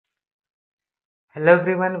Hello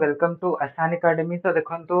everyone welcome to आसान academy. तो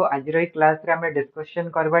देखो आज क्लास रे आमे डिस्कशन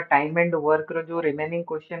करबा टाइम एंड वर्क रो जो रिमेनिंग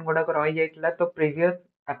क्वेश्चन गुडा रही जाइतला। तो प्रीवियस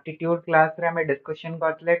एप्टीट्यूड क्लास रे आमे डिस्कशन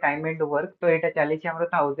करथले टाइम एंड वर्क। तो एटा चली हमर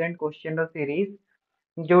 1000 क्वेश्चन रो सीरीज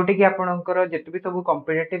जोटी कि आपनकर जते भी सब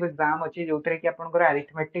कॉम्पिटिटिव एग्जाम अछि जोतरे कि आपनकर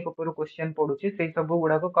अरिथमेटिक ऊपर क्वेश्चन पडुछि सेही सब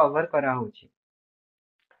गुडा को कवर करा होछि।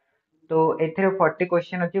 तो एथिरे 40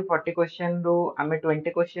 क्वेश्चन अछि 40 क्वेश्चन रो आमे 20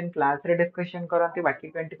 क्वेश्चन क्लास रे डिस्कशन करंती बाकी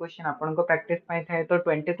 20 क्वेश्चन आपनको प्रैक्टिस पई थाए। तो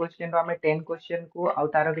 20 क्वेश्चन रो आमे 10 क्वेश्चन को आ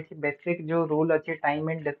तारो किछि बेसिक जो रूल अछि time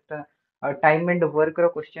and work row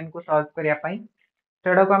question को सॉल्व करिया पई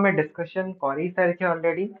सेडा को आमे डिस्कशन करि सारिछि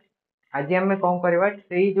ऑलरेडी। आज आमे कोन करबा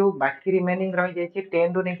सेही जो बाकी रिमेनिंग रहि जाय छि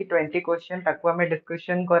 10 रो नेकी 20 क्वेश्चन ताको आमे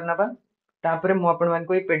डिस्कशन करनबा। तापर मु आपन मन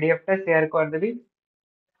को पीडीएफ टा शेयर कर देबी।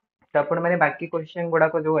 तो आपण मैंने बाकी क्वेश्चन गुड़ा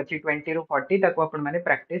को जो अच्छी 20 रू 40 तक आपण मैंने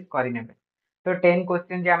प्रैक्टिस करें। तो 10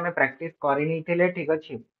 क्वेश्चन जे आमे प्रैक्टिस करनी ठीक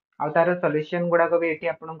अच्छे आ तार सॉल्यूशन गुड़ा को भी एठी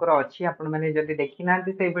आपनकर अच्छी आपण मैंने जदी देखि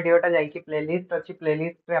नांती से वीडियोटा जाइकी प्लेलिस्ट अच्छी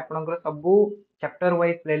प्लेलिस्ट रे आपनकर सब चैप्टर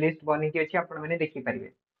वाइज प्लेलिस्ट बनी की अच्छी आपण मैंने देखि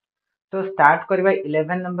परिबे। तो स्टार्ट करबा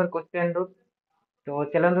 11 नंबर क्वेश्चन रू। तो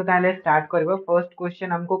चलंतु ताले स्टार्ट करबा। फर्स्ट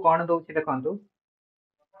क्वेश्चन हमको कोन दोछि देखंतु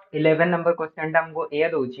 11 नंबर क्वेश्चन हमको ए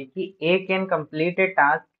दोछि कि ए can complete A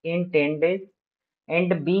task in 10 days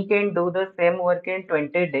and B can do the same work in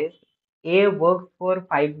 20 days. A works for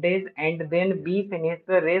 5 days and then B finishes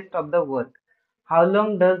the rest of the work. How long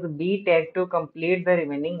does B take to complete the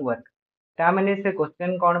remaining work? ता माने से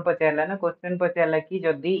question कौन पचारला ना question पचारला कि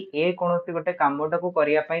जदि ए कोनोसी गोटे कामटा को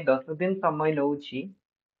करिया पई 10 दिन समय नउछि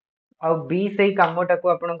और बी सेही कामटा को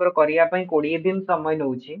आपनकर करिया पई 20 दिन समय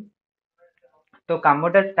नउछि। तो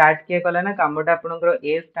कामटा स्टार्ट किए कला ना कामटा आपनकर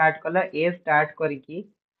ए स्टार्ट कला ए स्टार्ट करिकी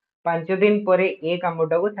 5 दिन पर ए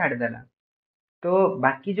कामटा को छाड़देला। तो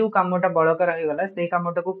बाकी जो कामटा बड़का रहीगला से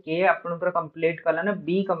कामटा को के आपनकर कंप्लीट कला ना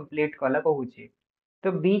बी कंप्लीट कला कहूची।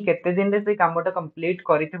 तो बी केते दिन रे से कामटा कंप्लीट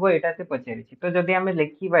करिथिबो एटा से पचारिछि। तो जदि हमें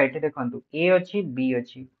लिखिबा एठी देखंतु ए अछि बी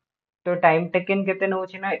अछि। तो टाइम टेकन केते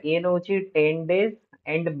नउछि ना ए नउछि 10 डेज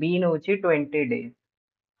एंड बी नउछि 20 डेज।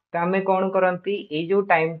 तो आमे कोन करंती ए जो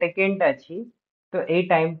टाइम टेकन अछि तो ए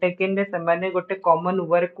टाइम टेकन रे समान गोटे कॉमन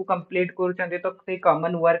वर्क को कंप्लीट करूछंती। तो से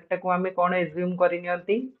कॉमन वर्क टा को आमे कोन एज्यूम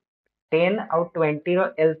करिनियंती 10 आउट 20 रो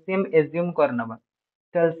एलसीएम एज्यूम करनबा।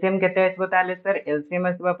 तो एलसीएम केते आसबो ताले सर एलसीएम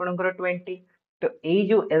आसबो आपनकर 20। तो ए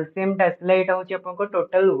जो एलसीएम टा आसला एटा होची आपनकर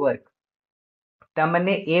टोटल वर्क। ता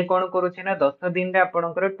माने ए कोन करूची ना 10 दिन रे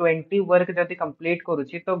आपनकर 20 वर्क जदी कंप्लीट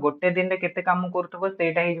करूची तो गोटे दिन रे केते काम करथबो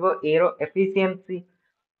सेटा हिजबो ए रो एफिशिएंसी।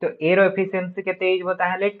 तो ए रो एफिशिएंसी केते हिजबो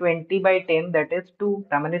ताहले 20/10 दैट इज 2।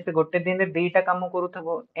 ता माने से गोटे दिन रे दुईटा काम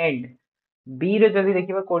करूथबो एंड बी रे जदी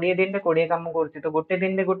देखिबा 20 दिन रे 20 काम करछि तो गोटे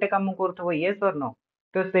दिन रे गोटे काम करथबो यस और नो।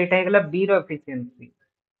 तो सेटा हेगला बी रो एफिशिएंसी।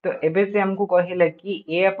 तो एबे से हमको कहिला कि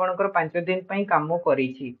ए आपनकर 5 दिन पई काम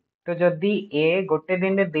करिछि। तो जदी ए गोटे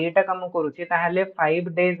दिन रे दुईटा काम करूछि ताहले 5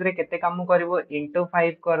 डेज रे केते काम करबो इनटू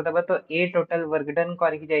 5 कर देबा। तो ए टोटल वर्क डन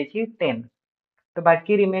करके जाइछि 10। तो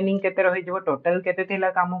बाकी रिमेनिंग केते रहि जबो टोटल केते थिला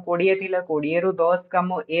काम 20 थिला 20 रु 10 काम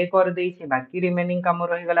ए कर देछि बाकी रिमेनिंग काम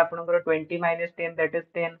रहि गला आपनकर 20 - 10 दैट इज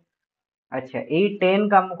 10। अच्छा एई 10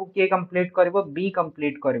 काम को के कंप्लीट करबो बी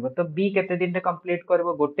कंप्लीट करबो। तो बी केते दिन रे कंप्लीट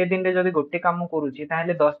करबो गोटे दिन रे जदी गोटे काम करूछि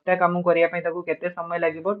ताहले 10 टा काम करिया पई ताको केते समय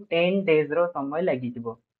लागिबो 10 डेज रो समय लागि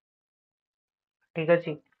जिवो। ठीक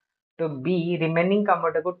अछि। तो बी रिमेनिंग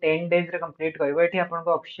कामटा को 10 डेज रे कंप्लीट करबो। एठी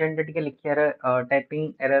आपनको ऑप्शन टे टिके लिखियार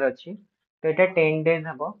टाइपिंग एरर अछि। तो एटा 10 डेज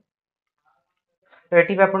हबो। तो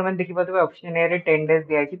एठी भी आपण माने देखि पाथबे ऑप्शन ए रे 10 डेज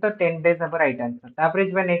दिया अछि। तो 10 डेज हबो राइट आंसर। तापरे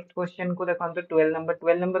जबा नेक्स्ट क्वेश्चन को देखंतु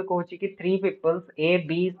 12 नंबर कहूची कि 3 peoples A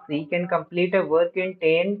B C can complete a work in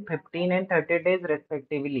 10 15 and 30 days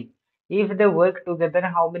respectively. If they work together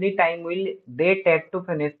how many time will they take to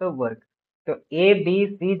finish the work. तो A B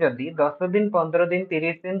C जदी 10 दिन 15 दिन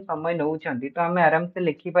 30 दिन समय नउछंती तो हमें आराम से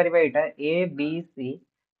लिखि परिबा एटा ए बी सी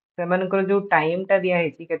सेमानकर जो टाइम टा दिया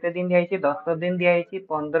हेची केते दिन दिया हेची 10 दिन दिया हेची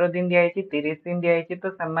 15 दिन दिया हेची 30 दिन दिया हेची। तो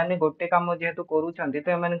सेमाने गोटे काम जेहेतु करूछंती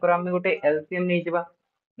तो एमानकर हम गोटे एलसीएम नै जिबा।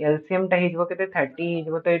 एलसीएम टा हिजबो केते 30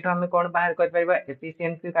 हिजबो। तो एठो हम कोन बाहर कर परबा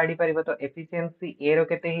एफिशिएंसी काढी परबा। तो एफिशिएंसी ए रो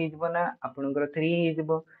केते हिजबो ना आपनकर 3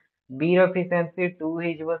 हिजबो बी रो एफिशिएंसी 2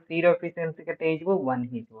 हिजबो सी रो एफिशिएंसी केते हिजबो 1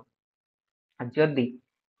 हिजबो। जदि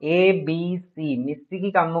ए बी सी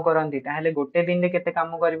मिसिकी काम करंती ताहले गोटे दिन रे केते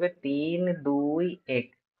काम करिवे 3 2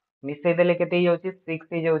 1 मिसई देले केते ही जाउची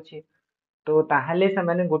 6 ही जाउची। तो ताहले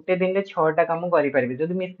समाने गोटे दिन रे 6 टा काम करि परिबे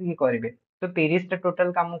जदि मिसिकी करिवे। तो 30 टा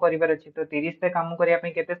टोटल काम करिवार अछि। तो 30 टा काम करिया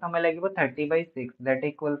पई केते समय लागिवो 30/6 दैट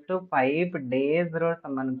इक्वल्स टू 5 डेज रो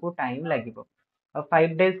समान को टाइम लागिवो। और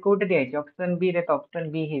 5 डेज कोटे दिया अछि ऑप्शन बी रे। तो option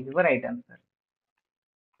B हिजबो right answer.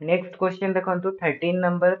 Next question देखो 13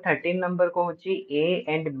 नंबर को होची A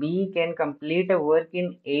and B can complete work in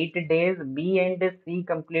 8 days, B and C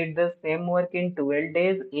complete the same work in 12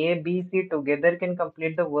 days, A B C together can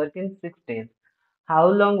complete the work in 6 days,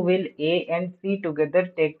 how long will A and C together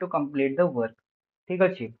take to complete the work. ठीक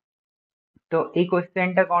अच्छे। तो ये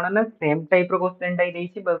question टा कौन ना same type रो question टा ही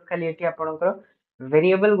देछि, बस खाली एठी आपनकर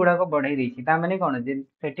वेरिएबल गुडा को बढ़ाई देछि। ता माने कोन जे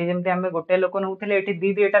सेठी जेमते हमें गोटे लोक नउथले एठी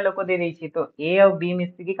दी दी एटा लोक दे देछि, तो ए और बी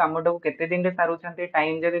मिसी की कामटा को केते दिन रे सारुछंती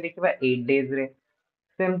टाइम जदि देखिबा 8 डेज रे,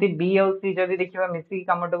 सेमती बी और सी जदि देखिबा मिसी की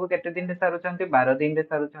कामटा को केते दिन रे सारुछंती 12 दिन रे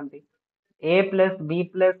सारुछंती, ए प्लस बी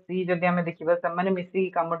प्लस सी जदि हमें देखिबा समान मिसी की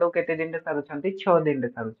कामटा को केते दिन रे सारुछंती 6 दिन रे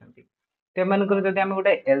सारुछंती। तो एमानकर जदि हम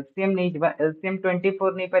गोटे एलसीएम नै जिबा एलसीएम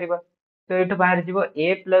 24 नै परिबा, तो एठु बाहर जीवो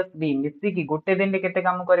ए प्लस बी मिसी की गोटे दिन रे केते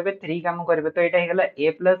काम करिवे 3 काम करिवे, तो एटा हेगला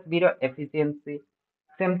ए प्लस बी रो एफिशिएंसी।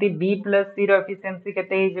 सेमती बी प्लस सी रो एफिशिएंसी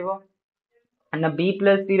केते हे जीवो ना बी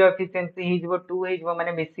प्लस सी रो एफिशिएंसी हे जीवो 2 हे जीवो,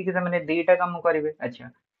 माने मिसी की से दुईटा काम करिवे। अच्छा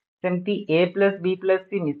सेमती ए प्लस बी प्लस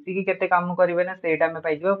सी मिसी की केते काम करिवे ना सेटा हमें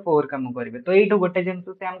पाइ जीवो 4 काम करिवे। तो एठु गोटे जिंस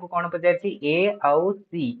से हमको कोन पचारछि ए आउ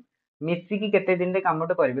सी मिसी की केते दिन रे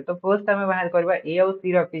कामटा करिवे। तो फर्स्ट हमें बाहर करबा ए आउ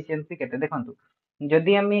सी रो एफिशिएंसी केते। देखंतु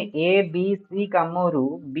जदि हमें A B C Kamru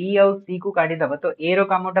B आउ सी को काढी दबा तो ए रो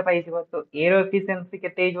कामटा पाइ जीवो, तो ए रो एफिशिएंसी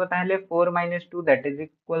केते हे जीवो ताहले 4 - 2 that is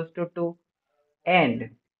equals to 2, and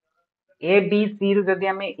A B C रु जदि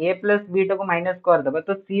हमें ए प्लस बी टा को माइनस कर दबा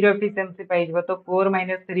तो सी रो एफिशिएंसी पाइ जीवो, तो 4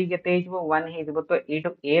 - 3 केते हे जीवो 1 हे जीवो। तो एटु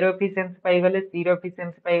ए रो एफिशिएंसी पाइ गले सी रो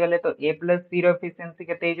एफिशिएंसी पाइ गले, तो ए प्लस सी रो एफिशिएंसी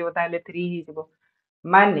केते हे जीवो ताहले 3 हे जीवो।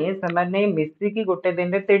 माने समाने मिसी की गोटे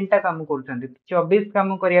दिन रे तीनटा काम करूछंती, 24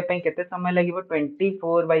 काम करिया पई केते समय लागिवो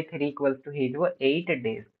 24/3 इक्वल्स टू हे जीवो 8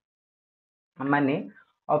 डेज। माने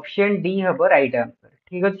ऑप्शन डी हबो राइट आंसर।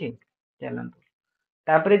 ठीक अछि चलंतु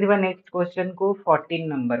तापरे दिबा नेक्स्ट क्वेश्चन को 14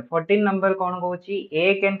 number cone कहूची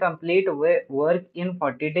A can complete work in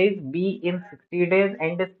 40 days, be in 60 days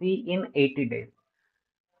and C in 80 days,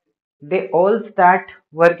 they all start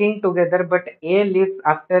working together but A leaves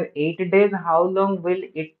after 8 days, how long will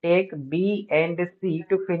it take B and C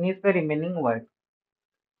to finish the remaining work।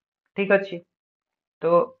 ठीक अछि।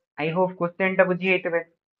 तो I hope question टा बुझी हेतबे।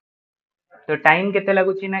 तो time केते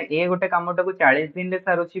लागुची ना ए गोटे कामटा को 40 दिन रे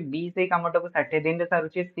सारुची, बी सेई कामटा को 60 दिन रे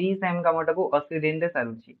सारुची, सी सेम कामटा को 80 दिन रे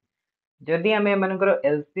सारुची। जदि हमें एमानकर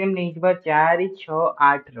एलसीएम नै जिबा 4 6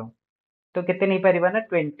 8 रो, तो केते नै परिबा ना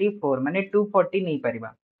 24 माने 240 नै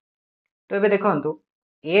परिबा। तो ये देखो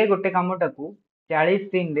ए गोटे कामटा को 40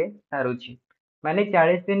 दिन रे सारुची, माने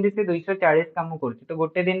 40 दिन रे से 240 काम करूची, तो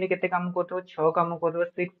गोटे दिन रे केते काम करथो 6 काम करथो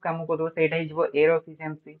 6 काम करथो, सेटा हे जिवो ए रो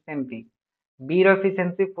एफिशिएंसी। सेमती बी रो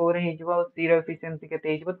एफिशिएंसी 4 हे जिवो और सी रो एफिशिएंसी केते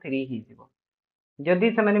हे जिवो 3 हे जिवो।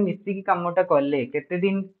 जदि से माने मिसी की कामटा कले केते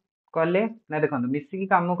दिन कले ना देखो मिसी की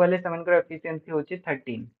काम कले सेमानकर एफिशिएंसी होची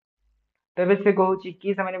 13। तो ଏବେ ସେ କହୁଛି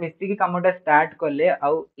କି ସେମାନେ ମିଶିକି କାମଟା ଷ୍ଟାର୍ଟ କଲେ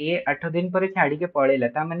ଆଉ ଏ 8 ଦିନ ପରେ ଛାଡିକି ପଳେଇଲା,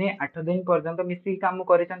 ତା ମାନେ 8 ଦିନ ପର୍ଯ୍ୟନ୍ତ ମିଶିକି କାମ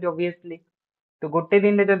କରିଛନ୍ତି ଅବଭିୟସଲି। ତ ଗୋଟେ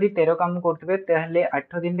ଦିନରେ ଯଦି 13 କାମ କରୁଥିବେ ତାହେଲେ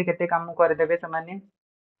 8 ଦିନରେ କେତେ କାମ କରିଦେବେ ସେମାନେ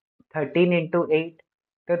 13 × 8,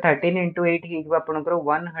 ତ 13 × 8 ହେଇଯିବ ଆପଣଙ୍କର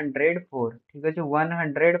 104। ଠିକ ଅଛି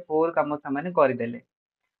 104 କାମ ସେମାନେ କରିଦେଲେ।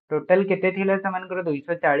 टोटाल केते थिला सेमानकर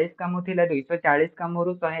 240 काम थिला, 240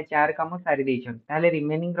 कामरू 104 काम सारी ଦେଇଛନ୍ତି, ତାହେଲେ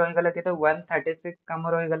रिमेनिंग ରହିଗଲା केते 136 काम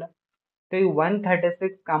ରହିଗଲା। तो ये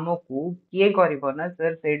 136 काम को किए करिवो ना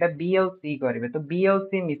सर सेटा बी आउ सी करिवे। तो बी आउ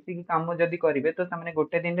सी मिसिकी काम जदि करिवे तो ସେମାନେ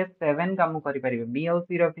गोटे दिन रे 7 काम करि परिबे। बी आउ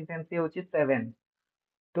सी रो एफिशिएंसी होची 7,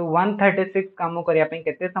 तो 136 काम करिया पई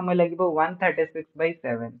केते समय लागिवो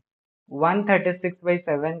 136/7।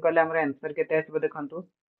 136/7 कले हमर आंसर केते आसीबो देखंतु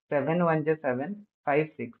 7 1 जे 7 5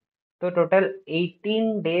 6, तो टोटल 18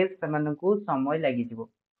 डेज सेमानकु समय लागि जिवो।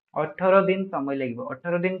 18 दिन समय লাগিব।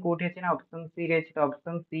 18 दिन कोठी अछि ना ऑप्शन सी रे अछि, तो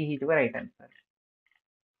ऑप्शन सी ही जब राइट आंसर।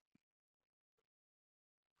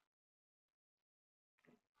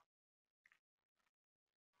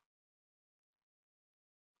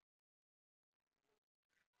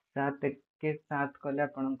 सात एक के सात कले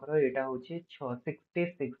आपनकर एटा होछि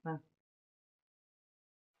 666 ना।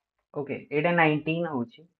 ओके एटा 19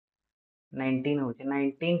 होछि, 19 होछि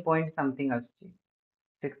 19 पॉइंट समथिंग आछि।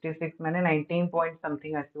 66 माने 19 पॉइंट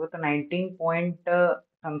समथिंग आसीबो, तो 19 पॉइंट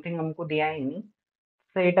समथिंग हमको दिया हिनी।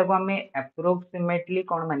 तो एटा को हमें अप्रोक्सीमेटली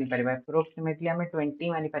कोन मानि परिबा, अप्रोक्सीमेटली हमें 20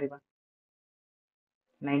 मानि परिबा।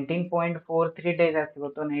 19.43 डेज आसीबो,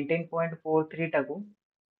 तो 19.43 टाकू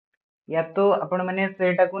या तो आपण माने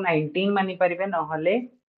सेटा को 19 मानि परिबे नहले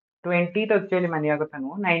 20 तो एक्चुअली मानिया कथा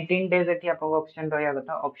नो। 19 डेज एठी आपको ऑप्शन रहया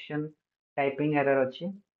कथा, ऑप्शन टाइपिंग एरर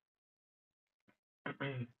अछि।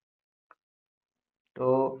 तो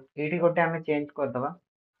एठी गोटे हमें चेंज कर दबा।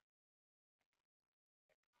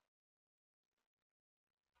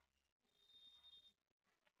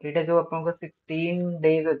 एटा जो आपको 16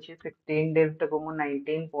 डेज अच्छी 16 डेज टाक मु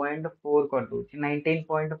 19.4 कर दूची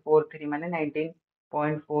 19.43 माने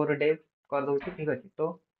 19.4 डेज कर दूची ठीक अच्छे तो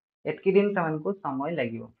एतकी दिन से समय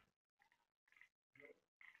लगे।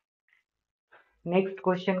 नेक्स्ट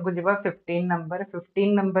क्वेश्चन को जीवा 15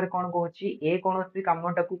 नंबर कौन कहूची ए कौन सी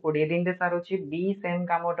कामटा को 20 दिन रे सारुची बी सेम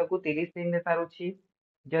कामटा को 30 दिन रे सारुची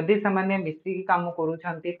जदि सामान्य मिसिकी काम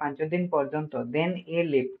करूछंती 5 दिन पर्यंत then A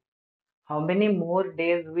live how many more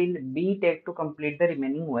days will be take to complete the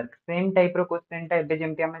remaining work same type row question टा एबे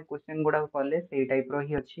जेमति हम क्वेश्चन गुडा कले सेही टाइप रो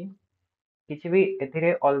ही अछि किसी भी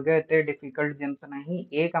एथिरे अलगा एते डिफिकल्ट जिंस नाही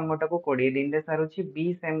ए कामटा को 20 दिन रे सारुची बी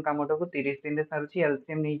सेम कामटा को 30 दिन रे सारुची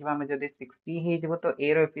एलसीएम नै जबा हम जदि 60 हे जबो तो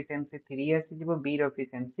ए रो एफिशिएंसी 3 आसी जबो बी रो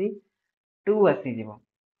एफिशिएंसी 2 आसी जबो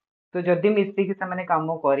तो जदि मिसी कि से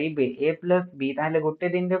काम करेंगे ए प्लस बी ताहले गोटे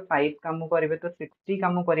दिन रे 5 काम करेंगे तो 60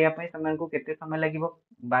 काम करने को केते समय लगे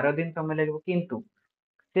 12 दिन समय लगे किंतु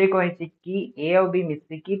से कही कि ए आ बी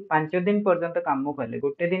मिसिकी 5 दिन पर्यंत काम कले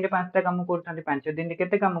गोटे दिन रे 5टा काम कर 5 दिन रे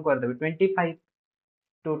केते काम करदेबे 25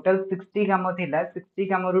 टोटल 60 काम थिला 60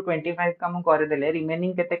 काम रु 25 काम करदेले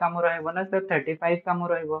रिमेनिंग केते काम रहइबो ना सर 35 काम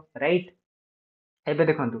रहइबो राइट। एबे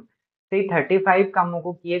देखंतु सेई 35 काम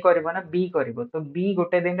को किए करबो ना बी करबो तो बी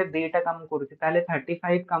गोटे दिन रे दुईटा काम करूची ताले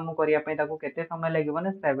 35 काम करिया पई ताको केते समय लागिबो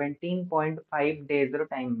ना 17.5 डेज रो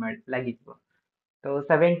टाइम लागि जिवो तो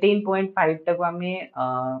 17.5 टाको आमे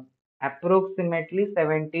अप्रोक्सीमेटली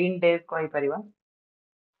 17 डेज कहि परिबा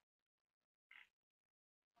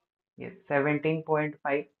यस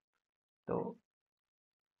 17.5 तो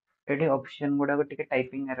एठी ऑप्शन गुडा को टिके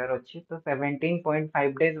टाइपिंग एरर अछि तो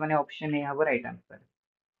 17.5 डेज माने ऑप्शन ए हबो राइट आंसर।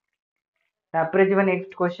 तापरे जीवन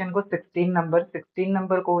नेक्स्ट क्वेश्चन को 16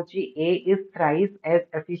 number कहूची A is thrice as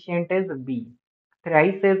efficient as B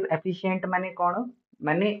thrice as efficient माने कौन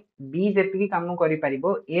माने बी जेतिकी काम करि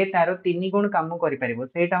परिबो ए तारो 3 गुण काम करि परिबो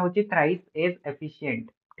सेटा होची थ्राइस एज एफिशिएंट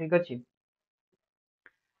ठीक अछि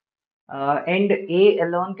and A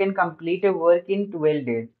alone can complete A work in 12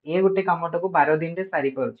 days ए गोटे कामटा को 12 दिन रे सारी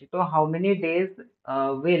पारुची तो how many days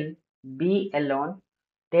will be alone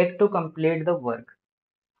take to complete the work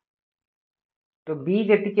तो बी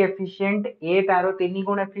जेतिकी एफिशिएंट ए तारो 3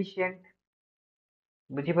 गुण एफिशिएंट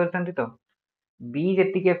बुझी परछंती तो बी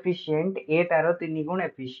जेतिकी एफिशिएंट ए तारो 3 गुण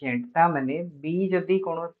एफिशिएंट ता माने बी जदी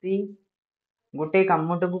कोनोसी गोटे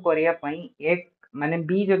कामटा को करिया पई एक माने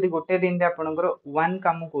बी जदी गोटे दिन रे आपनकर 1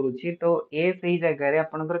 काम करूची तो ए सही जगह रे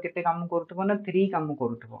आपनकर केते काम करथबो ना 3 काम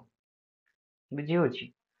करथबो बुझी होची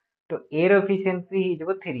तो ए रो एफिशिएंसी ही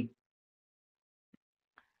जबो 3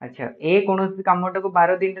 अच्छा ए कोनोसी कामटा को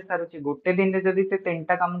 12 दिन रे सारुची गोटे दिन रे जदी से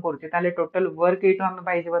 3टा काम करूची ताले टोटल वर्क एठो हम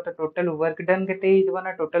पाई जबो तो टोटल वर्क डन केते ही जबो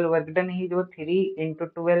ना टोटल वर्क डन ही जबो 3 into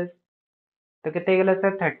 12 तो केते गेला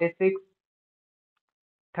सर 36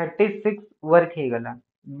 36 वर्क हे गला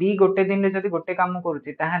बी गोटे दिन रे जदी गोटे काम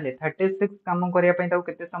करूची ताहाले 36 काम करिया पई ताको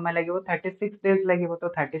केते समय लागिवो 36 डेज लागिवो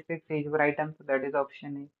तो 36 हे जबो right answer that is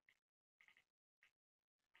option A.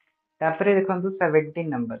 तापरे देखंतु 17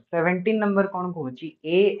 नंबर कौन कहूची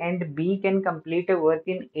A and B can complete A work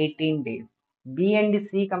in 18 days B and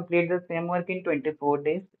C complete the same work in 24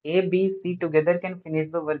 days A B C together can finish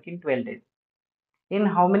the work in 12 days in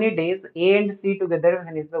how many days A and C together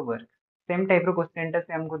finish the work same type row question टा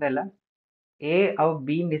से हमको देला ए आउ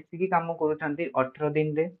B मिसिकी काम करूछंती 18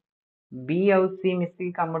 दिन रे B आउ सी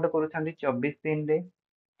मिसिकी कामटा करूछंती 24 दिन रे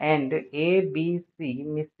एंड ए बी सी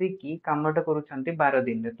मिसिकी कामटा करूछंती 12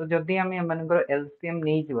 दिन रे तो जदी हम एमानकर एलसीएम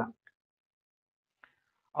नै जिवा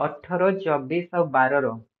 18 24 और 12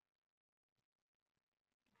 रो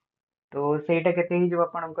तो सेटा केते ही जिवो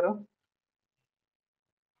आपनकर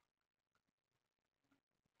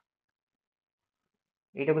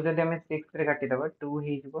एटा को जदी हम 6 रे काटी दबा 2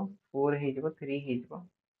 ही जिवो 4 ही जिवो 3 ही जिवो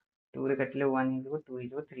 2 रे काटले 1 ही जिवो 2 ही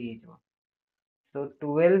जिवो 3 ही जिवो तो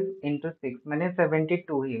 12 into 6 माने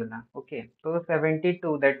 72 ही गला ओके तो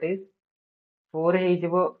 72 दैट इज 4 ही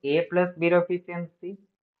जिवो a plus b row efficiency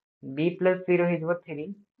b plus 0 ही जिवो 3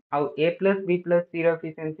 आउ a plus b plus 0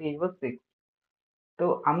 efficiency ही जिवो 6 तो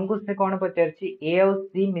हमको से कोन पचारची ए और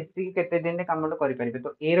सी मिसी केते दिन रे कामटा करि परिबे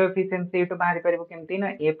तो ए रो एफिशिएंसी एटो बाहरी परिबो केमती ना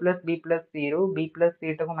a plus b plus c row b plus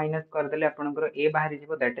c को माइनस कर देले आपनकर a बाहरी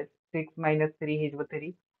जिवो दैट इज 6 माइनस 3 ही जिवो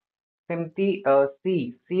 3 सेमती सी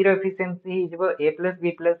सी रो एफिशिएंसी ही जिवो a plus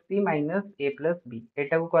b plus c minus a plus b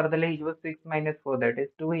एटा को कर देले ही जिवो 6 माइनस 4 दैट इज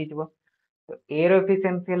 2 ही जिवो तो ए रो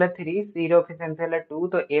एफिशिएंसी हला 3 सी रो एफिशिएंसी हला 2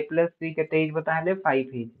 तो a प्लस c केते ही जिवो ताहले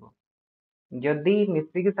 5 ही जिवो जदि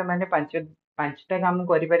मिसिक से 5टा काम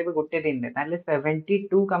करि परिबे गोटे दिन रे ताले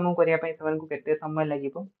 72 काम करिया पई समान को केते समय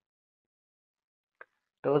लागिवो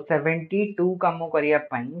तो 72 काम करिया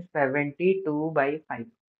पई 72 by 5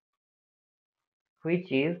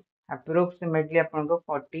 which is approximately आपनको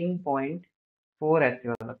 14.4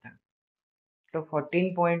 आसीबा कथा। तो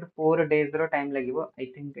 14.4 days row time लगिवो। I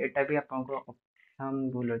think एटा भी आपनको ऑप्शन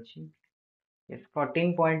भूल अछि। यस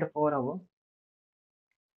 14.4 हबो।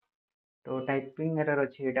 तो टाइपिंग एरर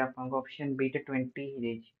अछि। एटा आपनको ऑप्शन बी टे 20 ही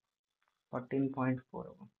जाइछि। 14.4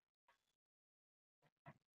 हबो।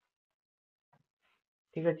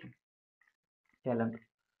 ठीक अछि। चलो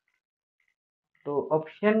तो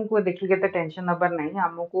ऑप्शन को देखि के टेंशन नबर नहीं।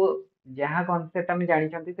 हमको जहाँ कॉन्सेप्ट हम जानि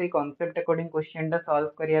छथि सेही कॉन्सेप्ट अकॉर्डिंग क्वेश्चन टा सॉल्व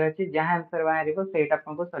करियार अछि। जहाँ आंसर बाहरिबो सेटा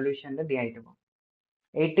आपनको सॉल्यूशन रे दिया हितबो।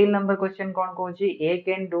 18 नंबर क्वेश्चन कौन कहूँ ए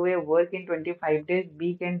can do a work in 25 days,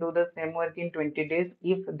 B can do the same work in 20 days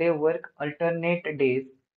if they work alternate days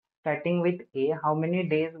starting with A how many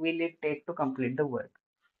days will it take to complete the work.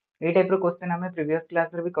 ये type question आम previous class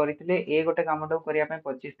रे भी करथिले। ए गोटे कामटा करिया पय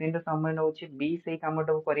 25 दिन समय नउछि, बी सेही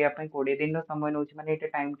कामटा करिया पय 20 दिन समय नउछि। माने एटा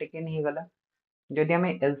टाइम टेकन ही गला। जदि हमें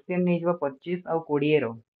एलसीएम नै जबा 25 और 20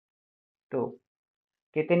 रो तो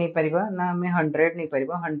केते नहीं परिबा ना हमें 100 नहीं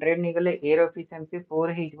परिबा। 100 नहीं गले ए रो एफिशिएंसी 4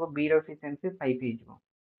 ही जबो, बी रो एफिशिएंसी 5 ही जबो।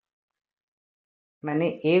 माने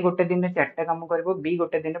ए गोटे दिन में 4टा काम करबो, बी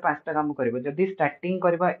गोटे दिन में 5टा काम करबो। जदि स्टार्टिंग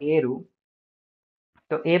करबा ए रु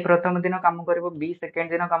तो ए प्रथम दिन काम करबो, बी सेकंड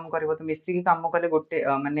दिन काम करबो। तो मिसी की काम कले गोटे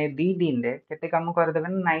माने 2 दिन रे केते काम कर देबे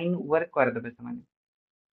ना 9 वर्क कर देबे समान।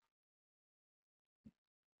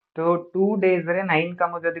 तो 2 डेज रे 9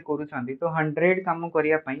 काम जदि करूछंती तो 100 काम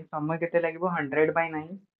करिया पई समय केते लागिबो 100 बाय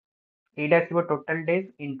 9 एटा आसीबो टोटल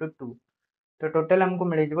डेज इनटू 2। तो टोटल हमको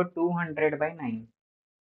मिल जिवो 200 बाय 9।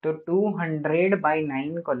 तो 200 बाय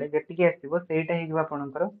 9 कले जेतिकी आसीबो सेटा हे जिवो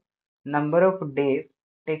आपनकर number of days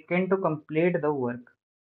taken to complete the work.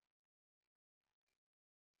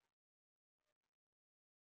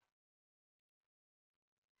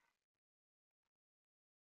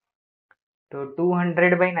 तो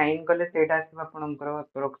 200 बाय 9 कले सेटा आसीबो आपनकर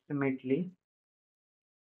अप्रोक्सीमेटली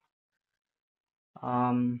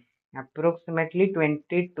अप्रोक्सीमेटली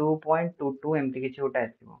 22.22 एमती किछि गोटा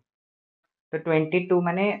आसीबो। तो 22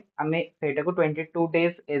 माने आमे सेटा को 22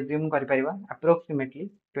 डेज एज्यूम कर परिबा। अप्रोक्सीमेटली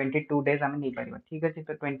 22 डेज आमे नै परिबा। ठीक अछि।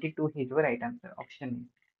 तो 22 ही जो right answer option A.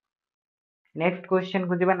 Next question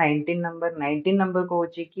को जिबा 19 नंबर। 19 नंबर को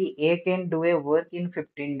होची कि ए can do a work in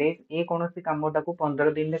 15 days. ए कोनोसी कामटा को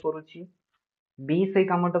 15 दिन रे करूची, बी से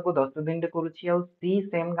कामटा को 10 दिन रे करूची और सी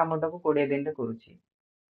सेम कामटा को 20 दिन रे करूची।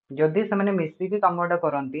 जदि से माने मिसी के कामटा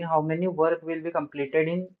करंती how many work will be completed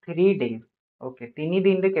in 3 days. Okay 3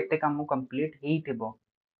 दिन रे केते काम कंप्लीट हेई थिबो।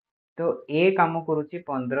 तो ए काम करूची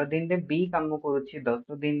 15 दिन रे, बी काम करूची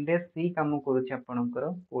 10 दिन रे, सी काम करूची आपनकर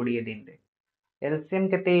 20 दिन रे। एलसीएम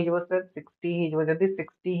केते हे जबो सर 60 हे जबो। जदि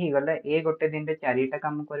 60 ही गला ए गोटे दिन रे 4टा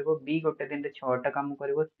काम करबो, बी गोटे दिन रे 6टा काम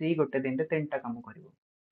करबो, सी गोटे दिन रे 3टा काम करबो।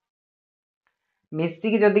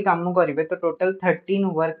 मिसी की जदि काम करिवे तो टोटल 13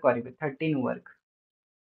 वर्क करिवे। 13 वर्क।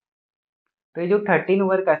 तो ये जो 13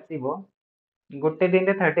 वर्क आसीबो गोटे दिन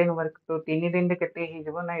रे 13 वर्क तो 3 दिन रे केते हे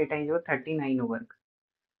जबो ना एटा हे जबो 39 वर्क।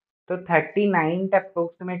 तो 39 टा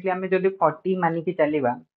अप्रोक्सीमेटली हमें जदि 40 मानी की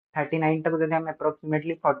चलीबा 39 टा को जदि हम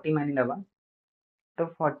अप्रोक्सीमेटली 40 मानी नबा तो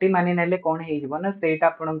 40 मानी नेले कोन हे जबो ना सेटा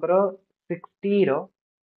आपनकर 60 रो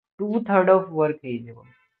 2/3 ऑफ वर्क हे जबो।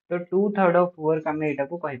 तो 2/3 ऑफ वर्क हमें एटा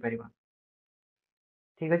को कहि परिबा।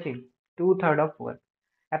 ठीक अछि। 2/3 ऑफ वर्क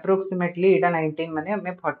अप्रोक्सीमेटली एटा 19 माने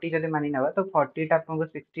हमें 40 जदि मानी नबा तो 40 टा आपनको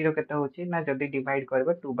 60 रो केते होची ना जदि डिवाइड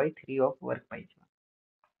करबा 2/3 ऑफ वर्क पाइ जबा।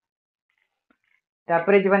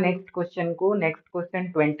 तापरे जबा नेक्स्ट क्वेश्चन को। Next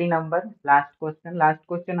question 20 number last question. Last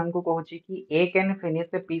question हमको कहूची कि ए can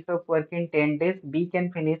finish a piece of work in 10 days, B can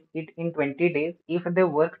finish it in 20 days if they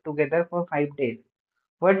work together for 5 days.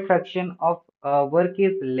 What fraction of work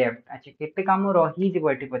is left. अच्छा केते काम रही जिवो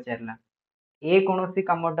एठी पचारला। ए कोनोसी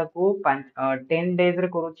कामटा को 10 डेज रे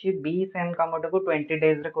करूची, बी सेम कामटा को 20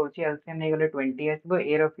 डेज रे करूची। एलसीएम नै गले 20 आसीबो,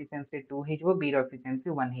 ए रो एफिशिएंसी 2 ही जिवो, बी रो एफिशिएंसी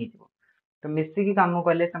 1 ही जिवो। तो मिसी की काम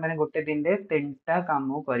कले से गोटे दिन रे 3टा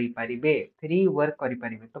काम करि परिबे, 3 वर्क करि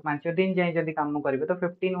परिबे। तो 5 दिन जाय जदि काम करिवे तो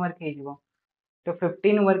 15 वर्क हे जिवो। तो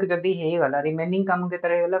 15 वर्क जदि हे गला रिमेनिंग काम केते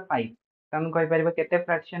रहि गला 5। तो हम कहि परिबे केते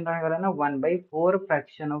फ्रैक्शन रहि गला ना 1/4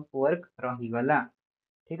 फ्रैक्शन ऑफ वर्क रहि गला।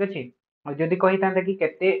 ठीक अछि। और जदि कहि तांता कि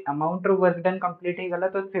केते अमाउंट रो वर्क डन कंप्लीट हे गला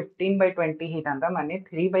तो 15/20 हे तांता माने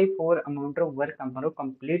 3/4 अमाउंट रो वर्क हमरो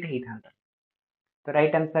कंप्लीट हे तांता। तो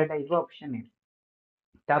राइट आंसर टा इज ऑप्शन ए।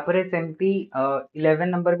 तापरे सेमती 11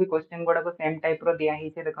 नंबर भी क्वेश्चन गुड़ा को सेम टाइप रो दिया ही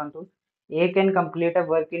छे। देखंतु ए can complete a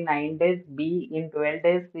work in 9 days, be in 12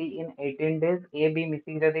 days, C in 18 days. A B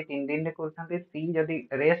missing जदि 3 दिन रे करछंती, सी जदि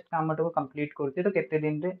रेस्ट कामटा को कंप्लीट करछे तो केते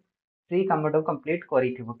दिन रे सी कामटा को कंप्लीट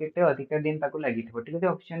करिथिबो, केते अधिक दिन ताको लागिथिबो। ठीक है।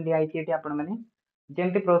 ऑप्शन दिया ही एटी आपण माने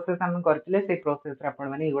जेमती प्रोसेस हम करथिले से प्रोसेस रे आपण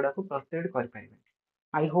माने एगुडा को प्रोसीड कर पाइबे।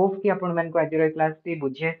 आई होप कि आपण मानक आज क्लास टी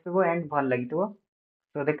बुझी आसो एंड भल लगी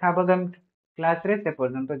तो देखा आगामी क्लास रे से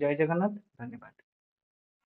पर्यंत जय जगन्नाथ धन्यवाद।